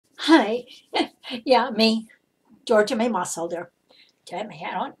Hi. Yeah, me, Georgia May Mossholder. Do I have my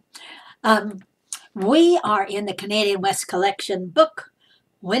hat on? Um, we are in the Canadian West Collection book,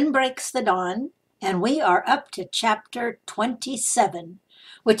 Wind Breaks the Dawn, and we are up to chapter 27,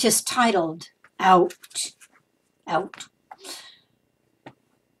 which is titled Out. Out.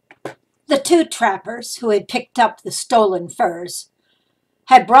 The two trappers who had picked up the stolen furs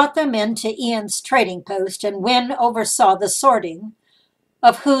had brought them into Ian's trading post, and Wynne oversaw the sorting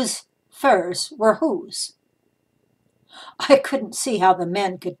of whose furs were whose. I couldn't see how the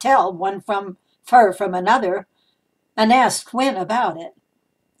men could tell one from fur from another, and asked Wynne about it.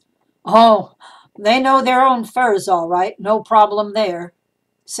 "Oh, they know their own furs all right, no problem there,"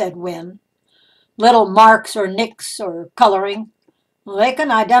 said Wynne. "Little marks or nicks or coloring, they can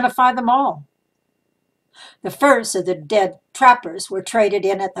identify them all." The furs of the dead trappers were traded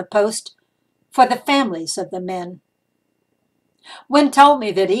in at the post for the families of the men. Wynne told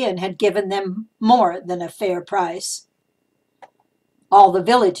me that Ian had given them more than a fair price. All the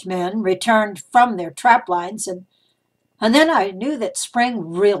village men returned from their trap lines, and then I knew that spring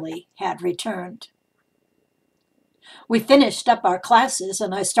really had returned. We finished up our classes,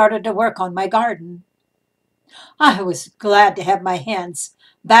 and I started to work on my garden. I was glad to have my hands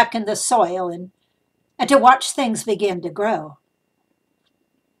back in the soil and to watch things begin to grow.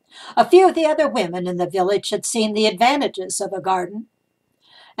 A few of the other women in the village had seen the advantages of a garden,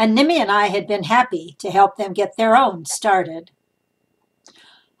 and Nimmy and I had been happy to help them get their own started.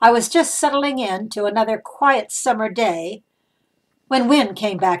 I was just settling in to another quiet summer day when Wynne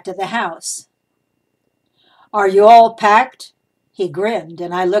came back to the house. "Are you all packed?" He grinned,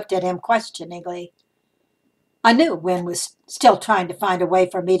 and I looked at him questioningly. I knew Wynne was still trying to find a way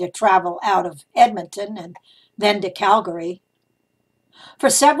for me to travel out of Edmonton and then to Calgary.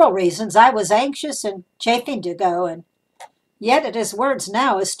 For several reasons, I was anxious and chafing to go, and yet at his words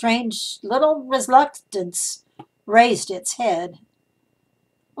now a strange little reluctance raised its head.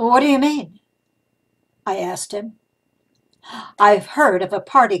 "What do you mean?" I asked him. "I've heard of a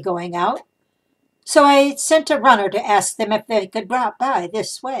party going out, so I sent a runner to ask them if they could drop by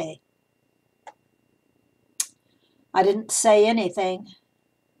this way." I didn't say anything.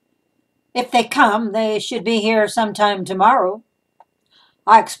 "If they come, they should be here sometime tomorrow.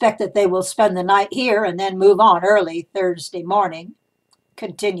 I expect that they will spend the night here and then move on early Thursday morning,"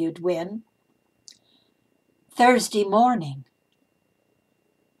 continued Wynne. Thursday morning.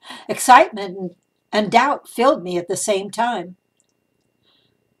 Excitement and doubt filled me at the same time.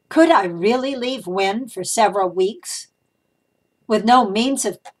 Could I really leave Wynne for several weeks with no means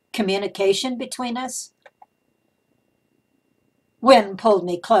of communication between us? Wynne pulled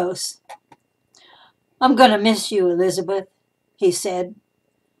me close. "I'm going to miss you, Elizabeth," he said,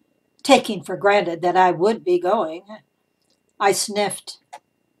 taking for granted that I would be going. I sniffed.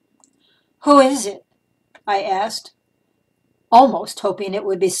 "Who is it?" I asked, almost hoping it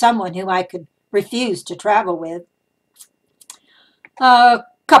would be someone whom I could refuse to travel with. "A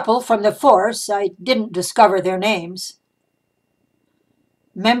couple from the force. I didn't discover their names."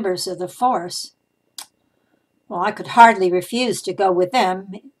 Members of the force? Well, I could hardly refuse to go with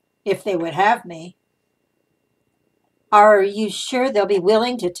them if they would have me. "Are you sure they'll be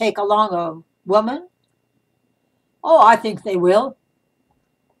willing to take along a woman?" "Oh, I think they will.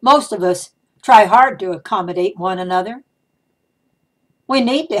 Most of us try hard to accommodate one another. We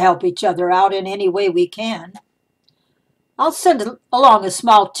need to help each other out in any way we can. I'll send along a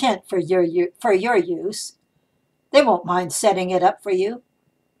small tent for your use. They won't mind setting it up for you."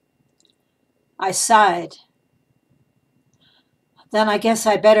 I sighed. "Then I guess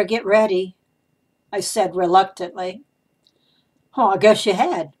I'd better get ready," I said reluctantly. "Oh, I guess you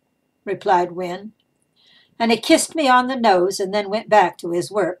had," replied Wynne, and he kissed me on the nose and then went back to his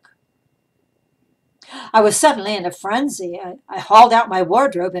work. I was suddenly in a frenzy. I hauled out my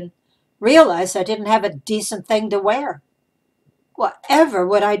wardrobe and realized I didn't have a decent thing to wear. Whatever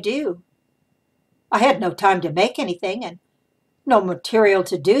would I do? I had no time to make anything and no material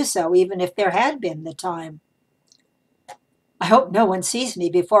to do so, even if there had been the time. I hope no one sees me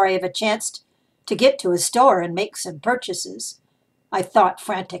before I have a chance to get to a store and make some purchases, I thought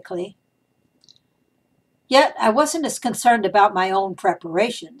frantically. Yet I wasn't as concerned about my own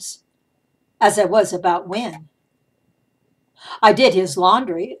preparations as I was about Wynne. I did his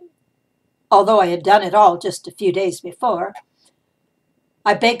laundry, although I had done it all just a few days before.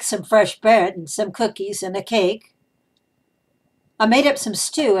 I baked some fresh bread and some cookies and a cake. I made up some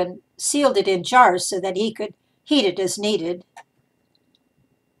stew and sealed it in jars so that he could heat it as needed.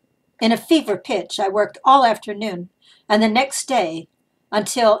 In a fever pitch, I worked all afternoon and the next day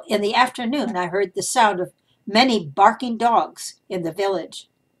until in the afternoon I heard the sound of many barking dogs in the village.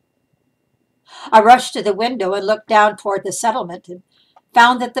 I rushed to the window and looked down toward the settlement and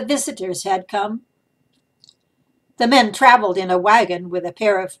found that the visitors had come. The men traveled in a wagon with a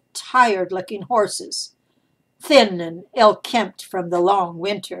pair of tired-looking horses, thin and ill-kempt from the long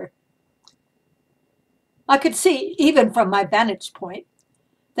winter. I could see, even from my vantage point,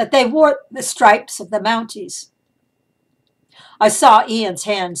 that they wore the stripes of the Mounties. I saw Ian's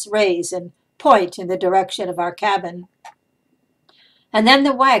hands raise and point in the direction of our cabin, and then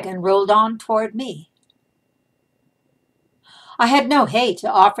the wagon rolled on toward me. I had no hay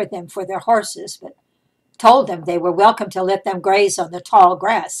to offer them for their horses, but told them they were welcome to let them graze on the tall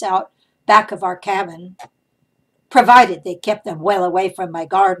grass out back of our cabin, provided they kept them well away from my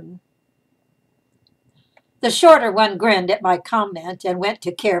garden. The shorter one grinned at my comment and went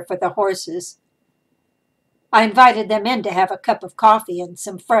to care for the horses. I invited them in to have a cup of coffee and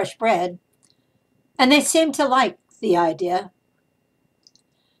some fresh bread, and they seemed to like the idea.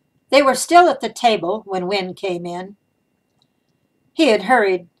 They were still at the table when Wynne came in. He had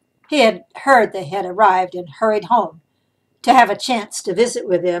heard they had arrived and hurried home to have a chance to visit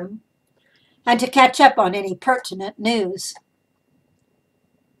with him and to catch up on any pertinent news.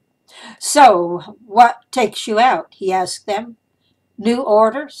 "So, what takes you out?" he asked them. "New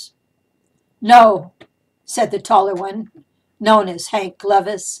orders?" "No," said the taller one, known as Hank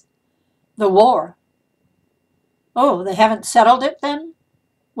Levis. "The war." "Oh, they haven't settled it then?"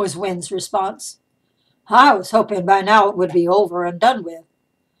 was Wynne's response. "I was hoping by now it would be over and done with."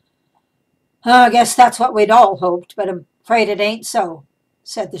 "I guess that's what we'd all hoped, but I'm afraid it ain't so,"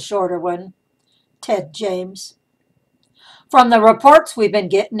 said the shorter one, Ted James. "From the reports we've been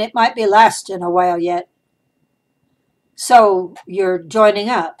getting, it might be lasting a while yet." "So you're joining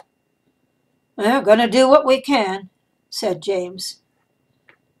up?" "We're going to do what we can," said James.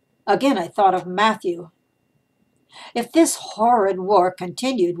 Again I thought of Matthew. If this horrid war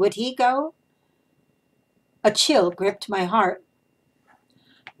continued, would he go? A chill gripped my heart.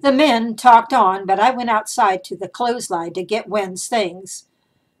 The men talked on, but I went outside to the clothesline to get Wynne's things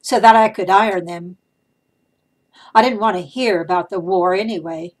so that I could iron them. I didn't want to hear about the war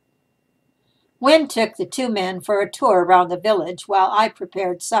anyway. Wynne took the two men for a tour around the village while I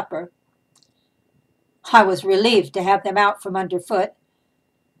prepared supper. I was relieved to have them out from underfoot,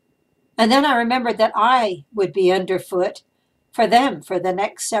 and then I remembered that I would be underfoot for them for the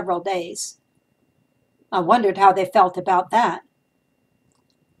next several days. I wondered how they felt about that.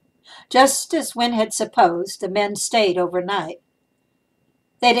 Just as Wynne had supposed, the men stayed overnight.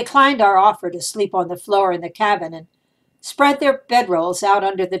 They declined our offer to sleep on the floor in the cabin and spread their bedrolls out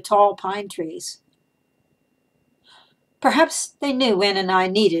under the tall pine trees. Perhaps they knew Wynne and I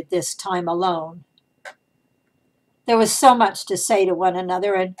needed this time alone. There was so much to say to one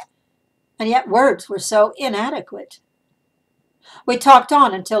another, and yet words were so inadequate. We talked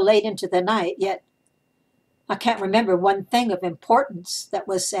on until late into the night, yet I can't remember one thing of importance that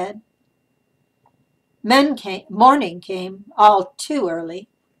was said. Morning came all too early.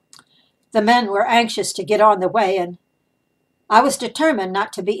 The men were anxious to get on the way, and I was determined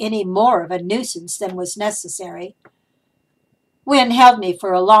not to be any more of a nuisance than was necessary. Wynne held me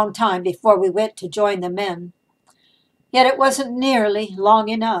for a long time before we went to join the men, yet it wasn't nearly long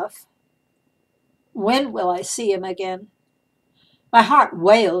enough. When will I see him again? My heart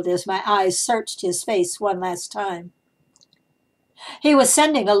wailed as my eyes searched his face one last time. He was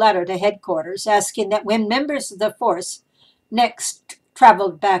sending a letter to headquarters asking that when members of the force next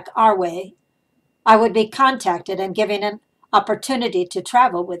traveled back our way, I would be contacted and given an opportunity to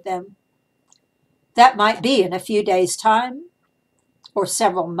travel with them. That might be in a few days' time or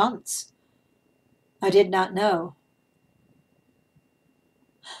several months. I did not know.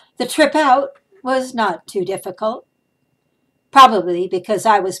 The trip out was not too difficult, probably because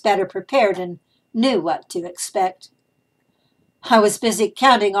I was better prepared and knew what to expect. I was busy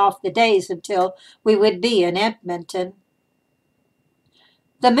counting off the days until we would be in Edmonton.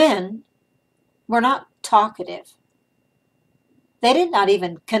 The men were not talkative. They did not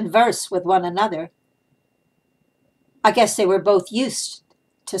even converse with one another. I guess they were both used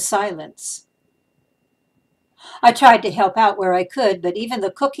to silence. I tried to help out where I could, but even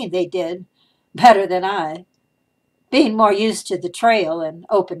the cooking they did better than I, being more used to the trail and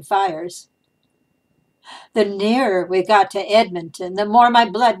open fires. The nearer we got to Edmonton, the more my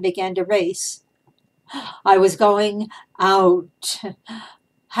blood began to race. I was going out.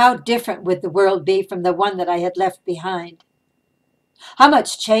 How different would the world be from the one that I had left behind? How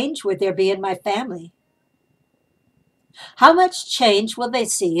much change would there be in my family? How much change will they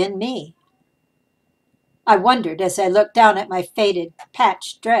see in me? I wondered as I looked down at my faded,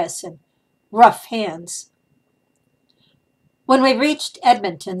 patched dress and rough hands. When we reached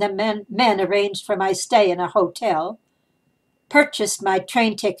Edmonton, the men arranged for my stay in a hotel, purchased my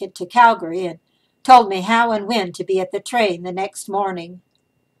train ticket to Calgary, and told me how and when to be at the train the next morning.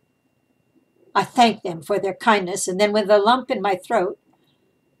 I thanked them for their kindness, and then with a lump in my throat,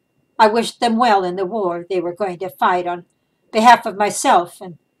 I wished them well in the war they were going to fight on behalf of myself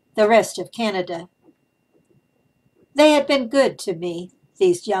and the rest of Canada. They had been good to me,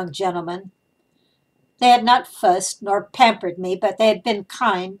 these young gentlemen. They had not fussed nor pampered me, but they had been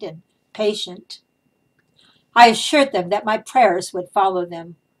kind and patient. I assured them that my prayers would follow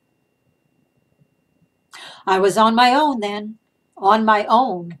them. I was on my own then, on my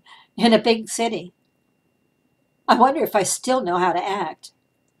own, in a big city. I wonder if I still know how to act.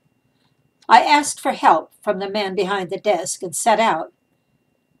 I asked for help from the man behind the desk and set out,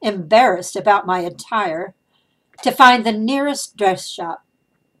 embarrassed about my attire, to find the nearest dress shop.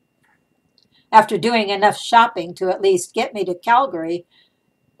 After doing enough shopping to at least get me to Calgary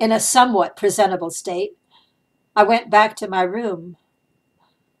in a somewhat presentable state, I went back to my room.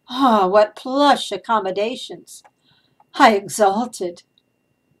 Oh, what plush accommodations! I exulted.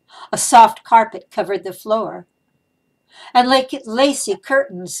 A soft carpet covered the floor, and lacy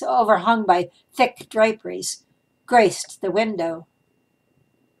curtains overhung by thick draperies graced the window.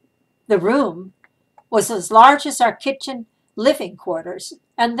 The room was as large as our kitchen living quarters,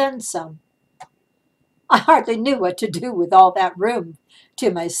 and then some. I hardly knew what to do with all that room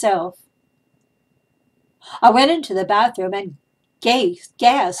to myself. I went into the bathroom and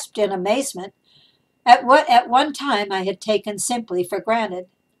gasped in amazement at what at one time I had taken simply for granted.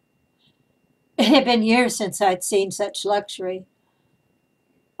 It had been years since I'd seen such luxury.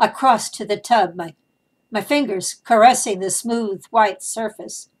 I crossed to the tub, my fingers caressing the smooth white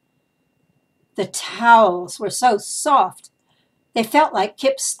surface. The towels were so soft, they felt like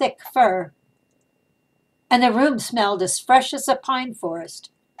Kip's thick fur, and the room smelled as fresh as a pine forest.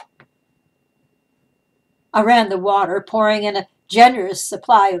 I ran the water, pouring in a generous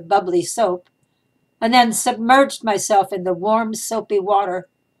supply of bubbly soap, and then submerged myself in the warm, soapy water.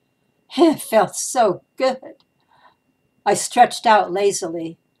 It felt so good. I stretched out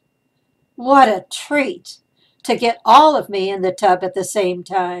lazily. What a treat to get all of me in the tub at the same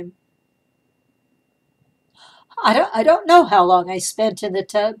time. I don't know how long I spent in the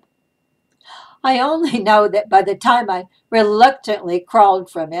tub. I only know that by the time I reluctantly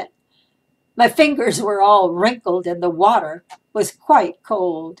crawled from it, my fingers were all wrinkled and the water was quite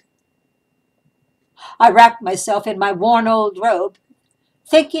cold. I wrapped myself in my worn old robe,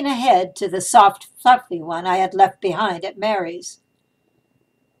 thinking ahead to the soft, fluffy one I had left behind at Mary's.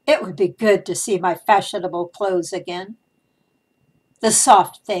 It would be good to see my fashionable clothes again. The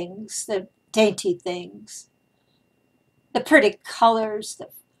soft things, the dainty things, the pretty colors, the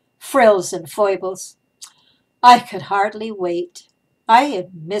frills and foibles. I could hardly wait. I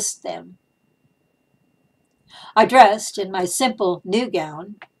had missed them. I dressed in my simple new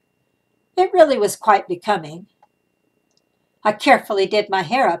gown. It really was quite becoming. I carefully did my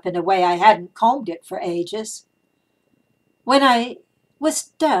hair up in a way I hadn't combed it for ages. When I was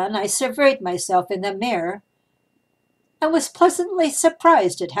done, I surveyed myself in the mirror and was pleasantly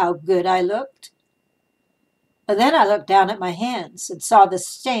surprised at how good I looked. And then I looked down at my hands and saw the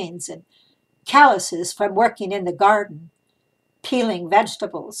stains and calluses from working in the garden, peeling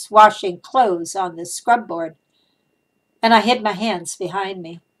vegetables, washing clothes on the scrub board, and I hid my hands behind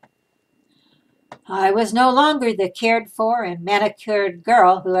me. I was no longer the cared-for and manicured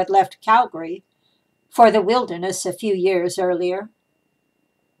girl who had left Calgary for the wilderness a few years earlier.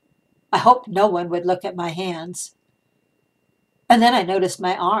 I hoped no one would look at my hands. And then I noticed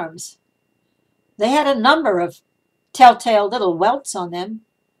my arms. They had a number of telltale little welts on them,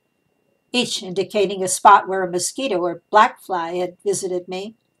 each indicating a spot where a mosquito or black fly had visited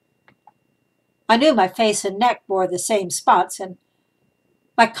me. I knew my face and neck bore the same spots, and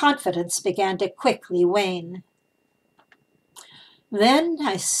my confidence began to quickly wane. Then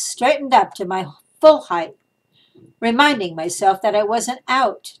I straightened up to my full height, reminding myself that I wasn't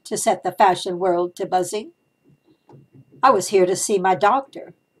out to set the fashion world to buzzing. I was here to see my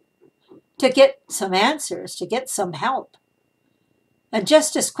doctor, to get some answers, to get some help. And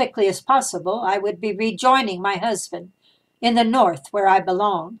just as quickly as possible, I would be rejoining my husband in the north where I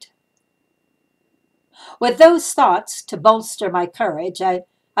belonged. With those thoughts to bolster my courage, I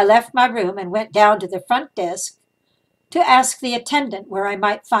left my room and went down to the front desk to ask the attendant where I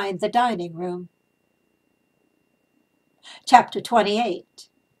might find the dining room. Chapter 28.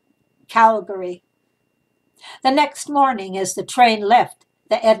 Calgary. The next morning, as the train left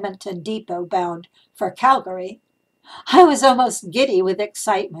the Edmonton depot bound for Calgary, I was almost giddy with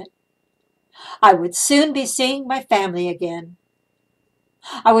excitement. I would soon be seeing my family again.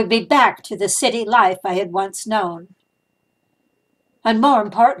 I would be back to the city life I had once known. And more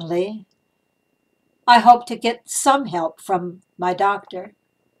importantly, I hoped to get some help from my doctor.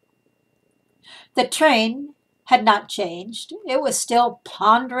 The train had not changed. It was still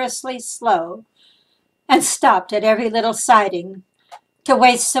ponderously slow and stopped at every little siding to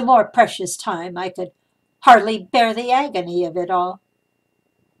waste some more precious time. I could hardly bear the agony of it all.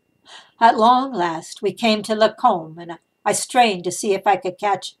 At long last, we came to Lacombe, and I strained to see if I could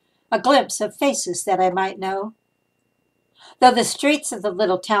catch a glimpse of faces that I might know. Though the streets of the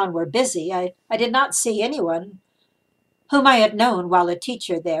little town were busy, I did not see anyone whom I had known while a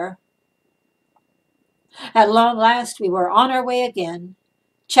teacher there. At long last, we were on our way again,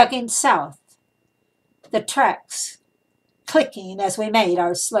 chugging south, the tracks clicking as we made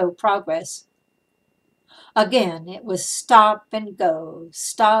our slow progress. Again, it was stop and go,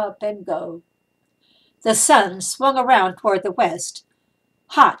 stop and go. The sun swung around toward the west,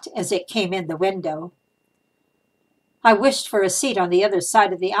 hot as it came in the window. I wished for a seat on the other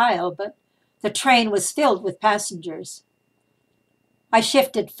side of the aisle, but the train was filled with passengers. I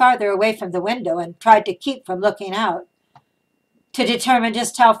shifted farther away from the window and tried to keep from looking out to determine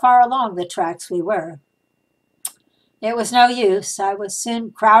just how far along the tracks we were. It was no use. I was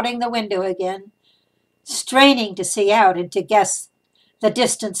soon crowding the window again, straining to see out and to guess the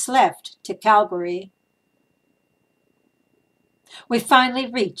distance left to Calgary. We finally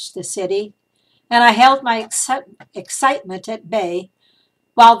reached the city, and I held my excitement at bay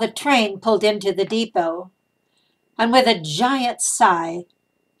while the train pulled into the depot, and with a giant sigh,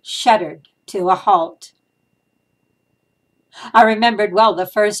 shuddered to a halt. I remembered well the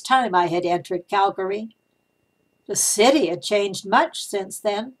first time I had entered Calgary. The city had changed much since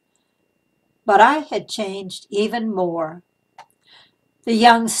then, but I had changed even more. The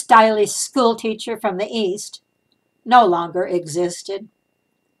young, stylish schoolteacher from the East no longer existed.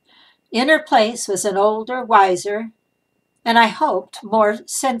 In her place was an older, wiser, and I hoped more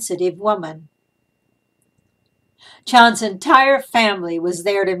sensitive woman. John's entire family was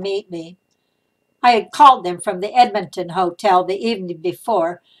there to meet me. I had called them from the Edmonton hotel the evening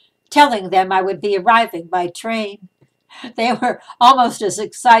before, telling them I would be arriving by train. They were almost as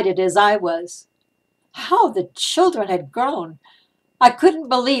excited as I was. How the children had grown! I couldn't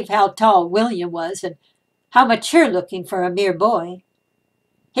believe how tall William was and how mature looking for a mere boy.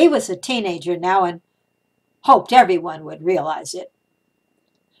 He was a teenager now and hoped everyone would realize it.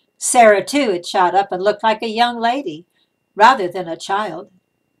 Sarah, too, had shot up and looked like a young lady rather than a child.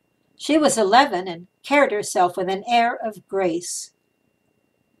 She was 11 and carried herself with an air of grace.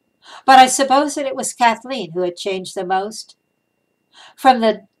 But I suppose that it was Kathleen who had changed the most. From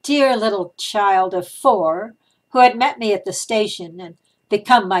the dear little child of 4 who had met me at the station and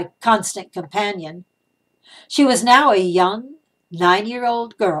become my constant companion, she was now a young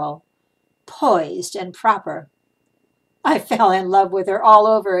 9-year-old girl, poised and proper. I fell in love with her all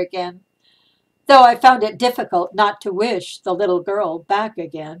over again, though I found it difficult not to wish the little girl back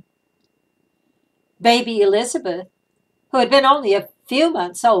again. Baby Elizabeth, who had been only a few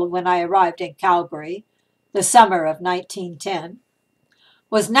months old when I arrived in Calgary, the summer of 1910,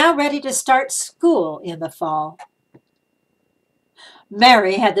 was now ready to start school in the fall.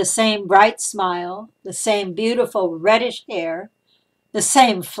 Mary had the same bright smile, the same beautiful reddish hair, the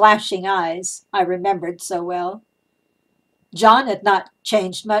same flashing eyes I remembered so well. John had not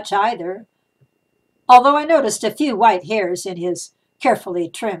changed much either, although I noticed a few white hairs in his carefully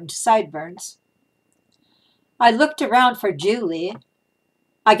trimmed sideburns. I looked around for Julie.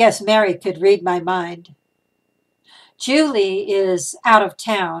 I guess Mary could read my mind. Julie is out of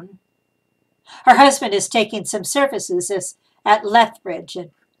town. Her husband is taking some services at Lethbridge,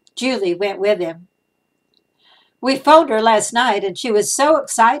 and Julie went with him. We phoned her last night, and she was so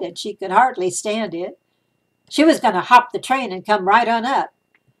excited she could hardly stand it. She was going to hop the train and come right on up.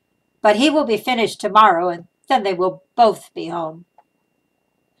 But he will be finished tomorrow, and then they will both be home.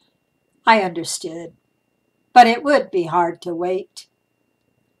 I understood, but it would be hard to wait.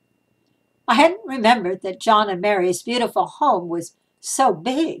 I hadn't remembered that John and Mary's beautiful home was so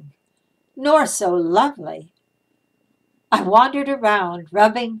big, nor so lovely. I wandered around,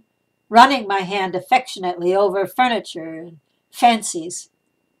 running my hand affectionately over furniture and fancies.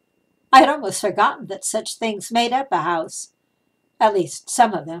 I had almost forgotten that such things made up a house, at least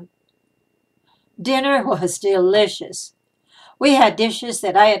some of them. Dinner was delicious. We had dishes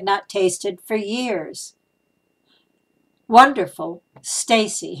that I had not tasted for years. Wonderful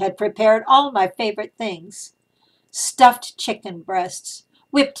Stacy had prepared all my favorite things: stuffed chicken breasts,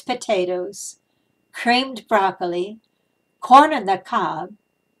 whipped potatoes, creamed broccoli, corn on the cob,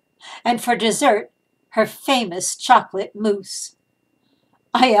 and for dessert, her famous chocolate mousse.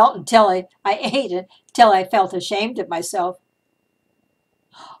 I ate until I felt ashamed of myself.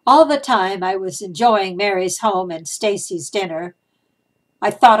 All the time I was enjoying Mary's home and Stacy's dinner,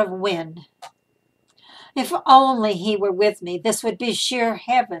 I thought of Win. If only he were with me, this would be sheer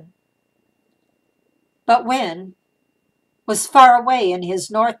heaven. But Win was far away in his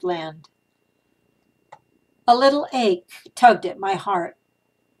Northland. A little ache tugged at my heart.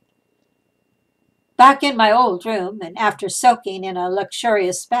 Back in my old room, and after soaking in a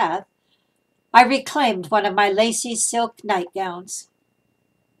luxurious bath, I reclaimed one of my lacy silk nightgowns.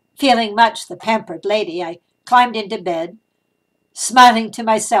 Feeling much the pampered lady, I climbed into bed, smiling to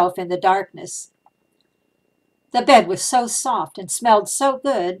myself in the darkness. The bed was so soft and smelled so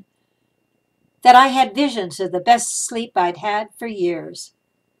good that I had visions of the best sleep I'd had for years.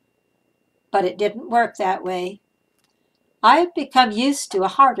 But it didn't work that way. I had become used to a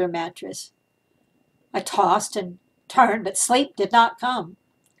harder mattress. I tossed and turned, but sleep did not come.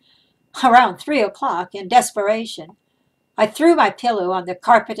 Around 3 o'clock, in desperation, I threw my pillow on the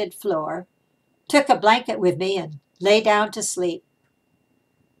carpeted floor, took a blanket with me, and lay down to sleep.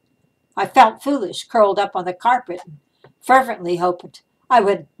 I felt foolish, curled up on the carpet, and fervently hoped I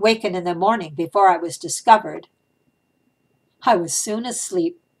would waken in the morning before I was discovered. I was soon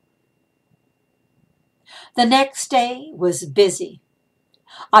asleep. The next day was busy.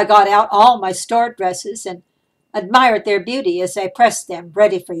 I got out all my stored dresses and admired their beauty as I pressed them,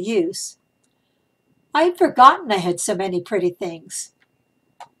 ready for use. I had forgotten I had so many pretty things.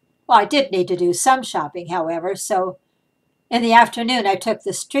 Well, I did need to do some shopping, however, so in the afternoon I took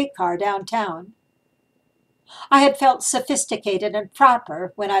the streetcar downtown. I had felt sophisticated and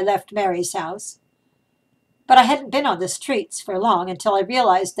proper when I left Mary's house, but I hadn't been on the streets for long until I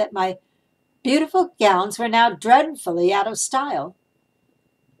realized that my beautiful gowns were now dreadfully out of style.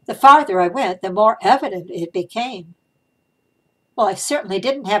 The farther I went, the more evident it became. Well, I certainly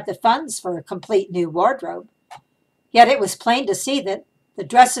didn't have the funds for a complete new wardrobe, yet it was plain to see that the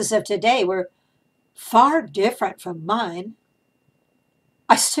dresses of today were far different from mine.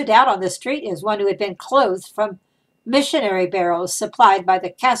 I stood out on the street as one who had been clothed from missionary barrels supplied by the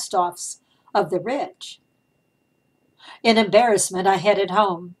cast-offs of the rich. In embarrassment, I headed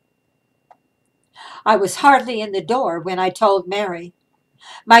home. I was hardly in the door when I told Mary,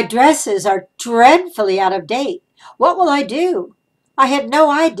 "My dresses are dreadfully out of date. What will I do? I had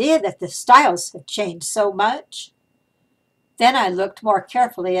no idea that the styles have changed so much." Then I looked more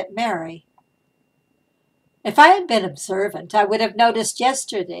carefully at Mary. If I had been observant, I would have noticed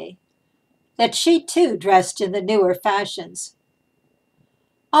yesterday that she too dressed in the newer fashions.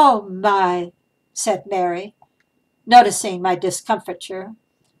 "Oh my," said Mary, noticing my discomfiture.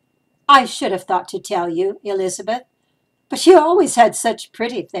 "I should have thought to tell you, Elizabeth, but you always had such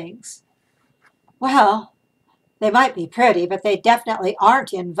pretty things." "Well, they might be pretty, but they definitely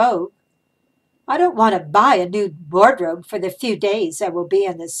aren't in vogue. I don't want to buy a new wardrobe for the few days I will be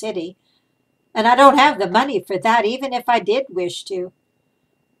in the city, and I don't have the money for that even if I did wish to.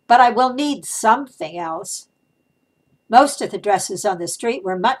 But I will need something else. Most of the dresses on the street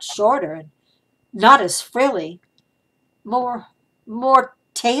were much shorter and not as frilly, more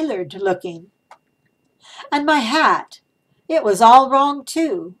tailored looking. And my hat, it was all wrong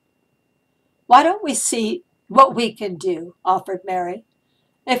too." "Why don't we see what we can do?" offered Mary.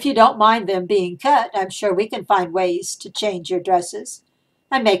 "If you don't mind them being cut, I'm sure we can find ways to change your dresses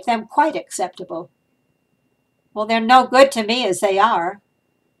and make them quite acceptable." "Well, they're no good to me as they are.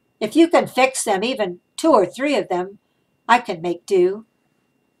 If you can fix them, even 2 or 3 of them, I can make do."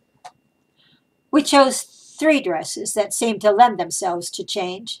 We chose 3 dresses that seemed to lend themselves to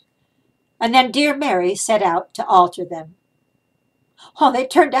change, and then dear Mary set out to alter them. Oh, they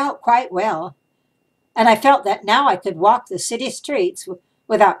turned out quite well, and I felt that now I could walk the city streets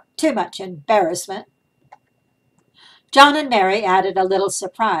without too much embarrassment. John and Mary added a little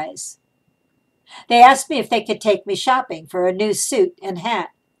surprise. They asked me if they could take me shopping for a new suit and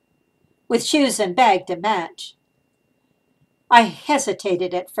hat, with shoes and bag to match. I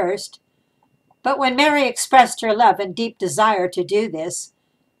hesitated at first, but when Mary expressed her love and deep desire to do this,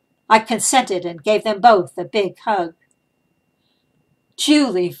 I consented and gave them both a big hug.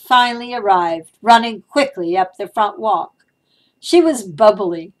 Julie finally arrived, running quickly up the front walk. She was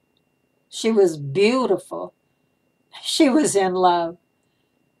bubbly. She was beautiful. She was in love.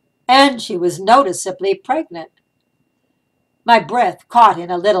 And she was noticeably pregnant. My breath caught in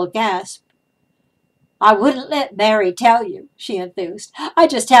a little gasp. "I wouldn't let Mary tell you," she enthused. "I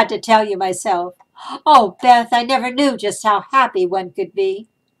just had to tell you myself. Oh, Beth, I never knew just how happy one could be."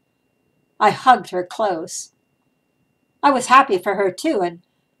 I hugged her close. I was happy for her too, and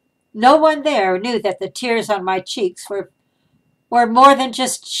no one there knew that the tears on my cheeks were were more than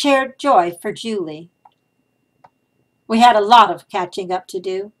just shared joy for Julie. We had a lot of catching up to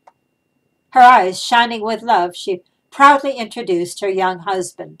do. Her eyes shining with love, she proudly introduced her young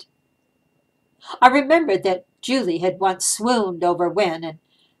husband. I remembered that Julie had once swooned over Wynne and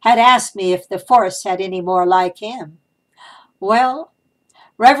had asked me if the force had any more like him. Well,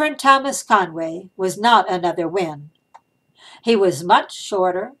 Reverend Thomas Conway was not another Wynne. He was much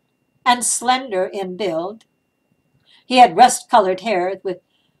shorter and slender in build. He had rust-colored hair with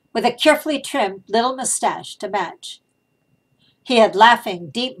a carefully trimmed little mustache to match. He had laughing,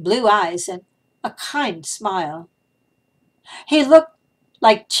 deep blue eyes and a kind smile. He looked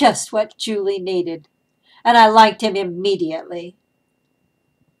like just what Julie needed, and I liked him immediately.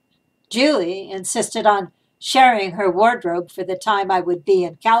 Julie insisted on sharing her wardrobe for the time I would be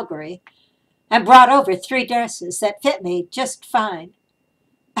in Calgary, and brought over 3 dresses that fit me just fine.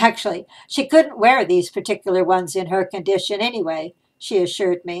 Actually, she couldn't wear these particular ones in her condition anyway, she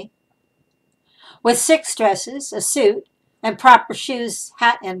assured me. With 6 dresses, a suit, and proper shoes,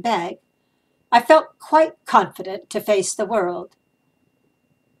 hat, and bag, I felt quite confident to face the world.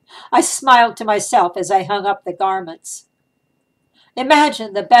 I smiled to myself as I hung up the garments.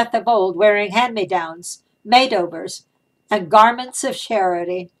 Imagine the Beth of old wearing hand-me-downs, makeovers, and garments of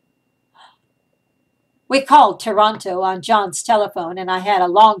charity. We called Toronto on John's telephone, and I had a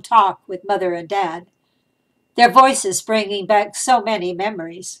long talk with Mother and Dad, their voices bringing back so many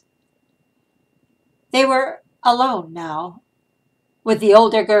memories. They were alone now, with the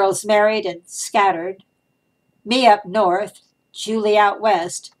older girls married and scattered, me up north, Julie out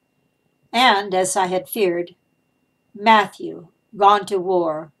west, and, as I had feared, Matthew gone to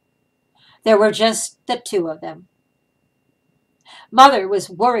war. There were just the 2 of them. Mother was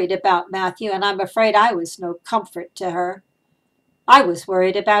worried about Matthew, and I'm afraid I was no comfort to her. I was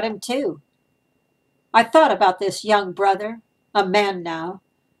worried about him too. I thought about this young brother, a man now,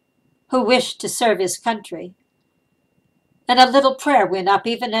 who wished to serve his country, and a little prayer went up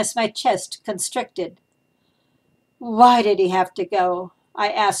even as my chest constricted. Why did he have to go? I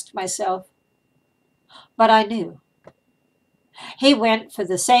asked myself. But I knew. He went for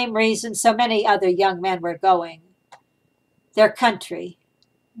the same reason so many other young men were going. Their country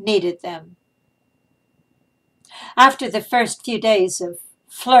needed them. After the first few days of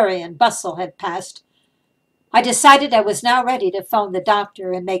flurry and bustle had passed, I decided I was now ready to phone the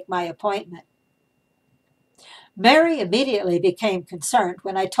doctor and make my appointment. Mary immediately became concerned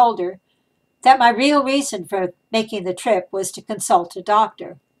when I told her that my real reason for making the trip was to consult a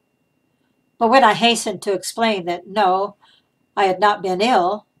doctor. But when I hastened to explain that no, I had not been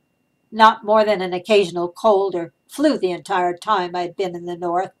ill, not more than an occasional cold or flu the entire time I had been in the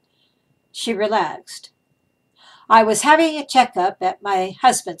north, she relaxed. I was having a checkup at my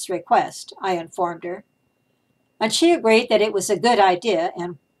husband's request, I informed her, and she agreed that it was a good idea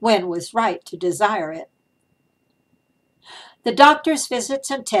and Wynne was right to desire it. The doctor's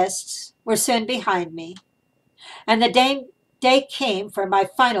visits and tests were soon behind me, and the day came for my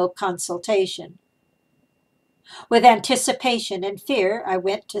final consultation. With anticipation and fear, I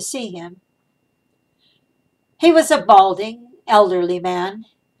went to see him. He was a balding, elderly man,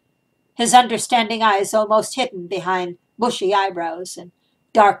 his understanding eyes almost hidden behind bushy eyebrows and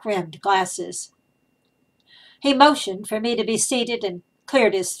dark-rimmed glasses. He motioned for me to be seated and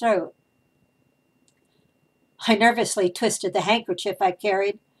cleared his throat. I nervously twisted the handkerchief I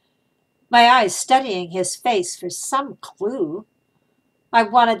carried, my eyes studying his face for some clue. I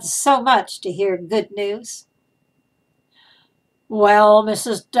wanted so much to hear good news. Well,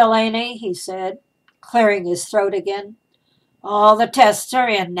 Mrs. Delaney, he said, clearing his throat again, all the tests are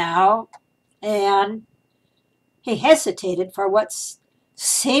in now, and he hesitated for what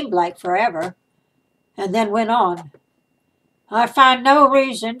seemed like forever, and then went on. I find no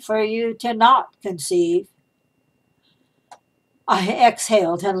reason for you to not conceive. I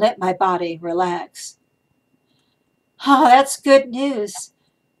exhaled and let my body relax. Oh, that's good news,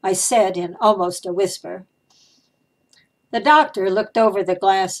 I said in almost a whisper. The doctor looked over the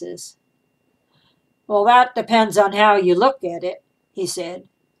glasses. Well, that depends on how you look at it, he said.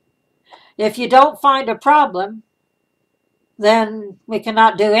 If you don't find a problem, then we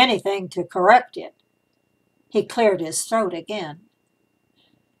cannot do anything to correct it. He cleared his throat again.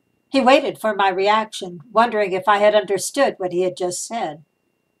 He waited for my reaction, wondering if I had understood what he had just said.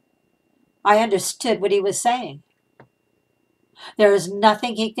 I understood what he was saying. There is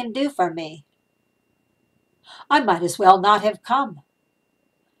nothing he can do for me. I might as well not have come.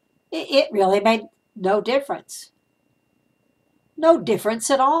 It really made no difference. No difference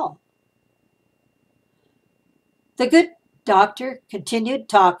at all. The good doctor continued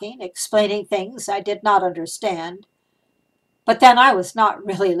talking, explaining things I did not understand, But then I was not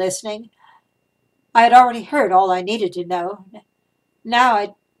really listening. I had already heard all I needed to know. Now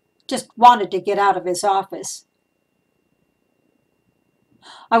I just wanted to get out of his office.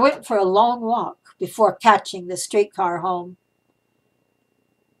 I went for a long walk before catching the streetcar home.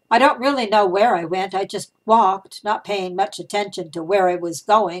 I don't really know where I went. I just walked, not paying much attention to where I was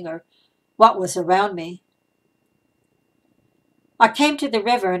going or what was around me. I came to the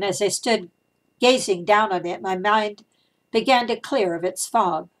river, and as I stood gazing down on it, my mind began to clear of its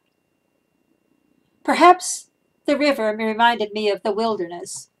fog. Perhaps the river reminded me of the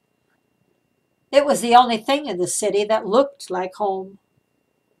wilderness. It was the only thing in the city that looked like home.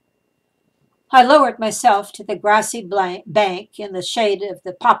 I lowered myself to the grassy bank in the shade of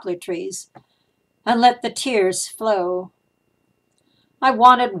the poplar trees and let the tears flow. I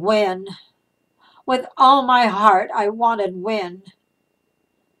wanted wind. With all my heart, I wanted wind.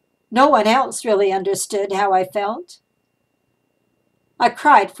 No one else really understood how I felt. I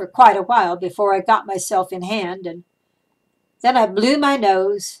cried for quite a while before I got myself in hand, and then I blew my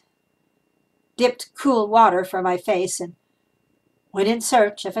nose, dipped cool water from my face, and went in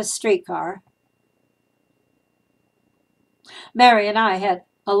search of a streetcar. Mary and I had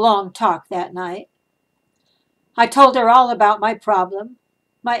a long talk that night. I told her all about my problem,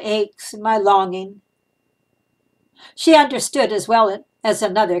 my aches, and my longing. She understood as well as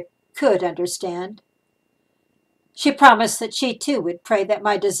another could understand. She promised that she too would pray that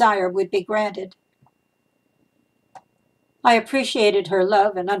my desire would be granted. I appreciated her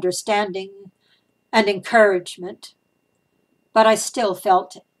love and understanding and encouragement, but I still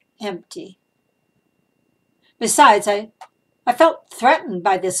felt empty. Besides, I felt threatened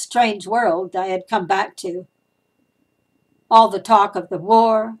by this strange world I had come back to. All the talk of the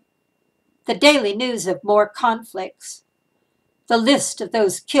war, the daily news of more conflicts, the list of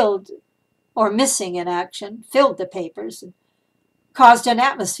those killed or missing in action filled the papers and caused an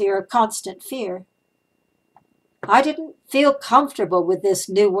atmosphere of constant fear. I didn't feel comfortable with this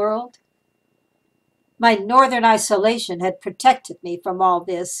new world. My northern isolation had protected me from all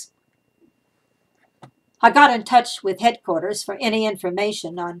this. I got in touch with headquarters for any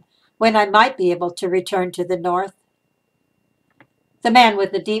information on when I might be able to return to the north. The man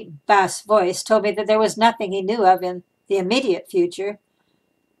with the deep bass voice told me that there was nothing he knew of in the immediate future,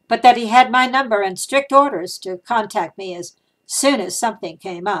 but that he had my number and strict orders to contact me as soon as something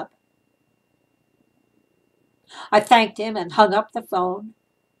came up. I thanked him and hung up the phone.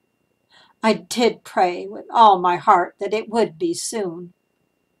 I did pray with all my heart that it would be soon.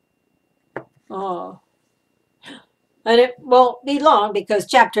 Oh, and it won't be long because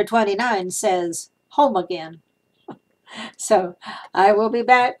chapter 29 says home again. So I will be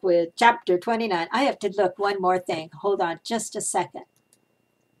back with chapter 29. I have to look one more thing. Hold on just a second.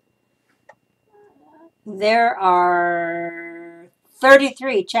 There are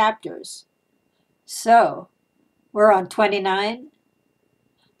 33 chapters. So we're on 29.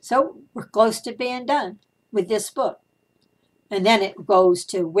 So we're close to being done with this book. And then it goes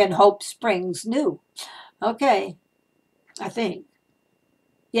to When Hope Springs New. Okay, I think.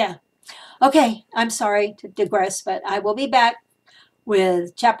 Yeah. Okay, I'm sorry to digress, but I will be back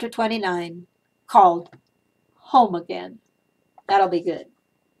with chapter 29 called Home Again. That'll be good.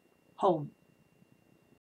 Home.